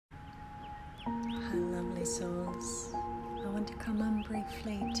Hi, lovely souls. I want to come on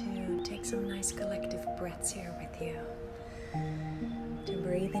briefly to take some nice collective breaths here with you. To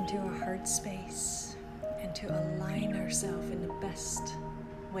breathe into our heart space and to align ourselves in the best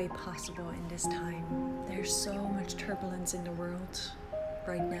way possible in this time. There's so much turbulence in the world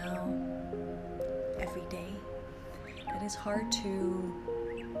right now, every day, that it's hard to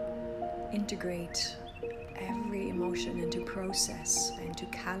integrate every emotion and to process and to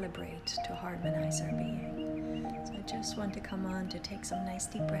calibrate to harmonize our being. So I just want to come on to take some nice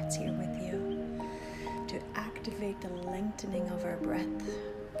deep breaths here with you, to activate the lengthening of our breath,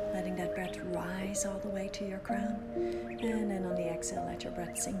 letting that breath rise all the way to your crown, and then on the exhale let your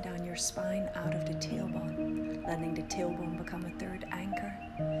breath sink down your spine out of the tailbone, letting the tailbone become a third anchor,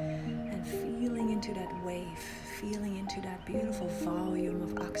 and feeling into that wave, feeling into that beautiful volume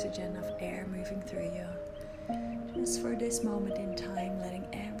of oxygen, of air moving through you. Just for this moment in time, letting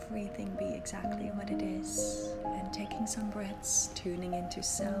everything be exactly what it is, and taking some breaths, tuning into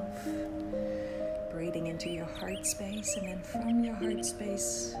self, breathing into your heart space, and then from your heart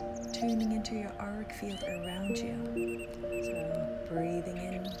space, tuning into your auric field around you. So breathing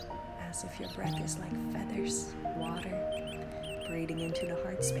in as if your breath is like feathers, water. Breathing into the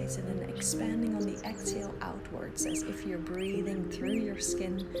heart space and then expanding on the exhale outwards as if you're breathing through your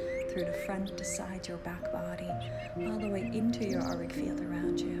skin, through the front, the side, your back body, all the way into your auric field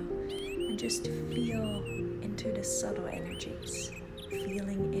around you. And just feel into the subtle energies,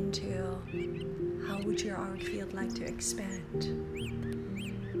 feeling into how would your auric field like to expand.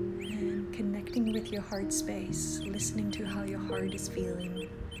 And connecting with your heart space, listening to how your heart is feeling,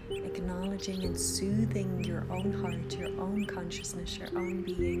 acknowledging and soothing your own heart, your own consciousness, your own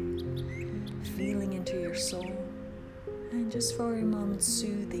being, feeling into your soul, and just for a moment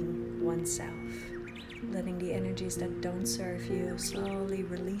soothing oneself, letting the energies that don't serve you slowly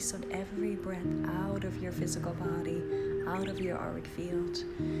release on every breath out of your physical body, out of your auric field,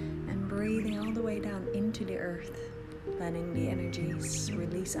 and breathing all the way down into the earth, letting the energies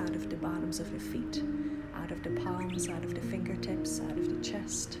release out of the bottoms of your feet, out of the palms, out of the fingertips, out of the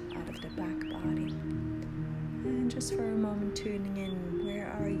chest, out of the back body. And just for a moment tuning in,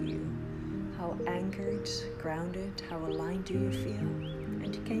 where are you? How anchored, grounded, how aligned do you feel?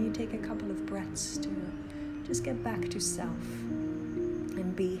 And can you take a couple of breaths to just get back to self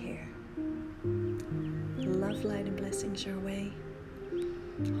and be here? Love, light, and blessings your way,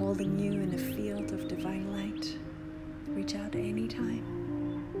 holding you in a field of divine light. Reach out anytime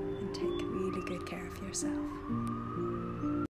and take really good care of yourself.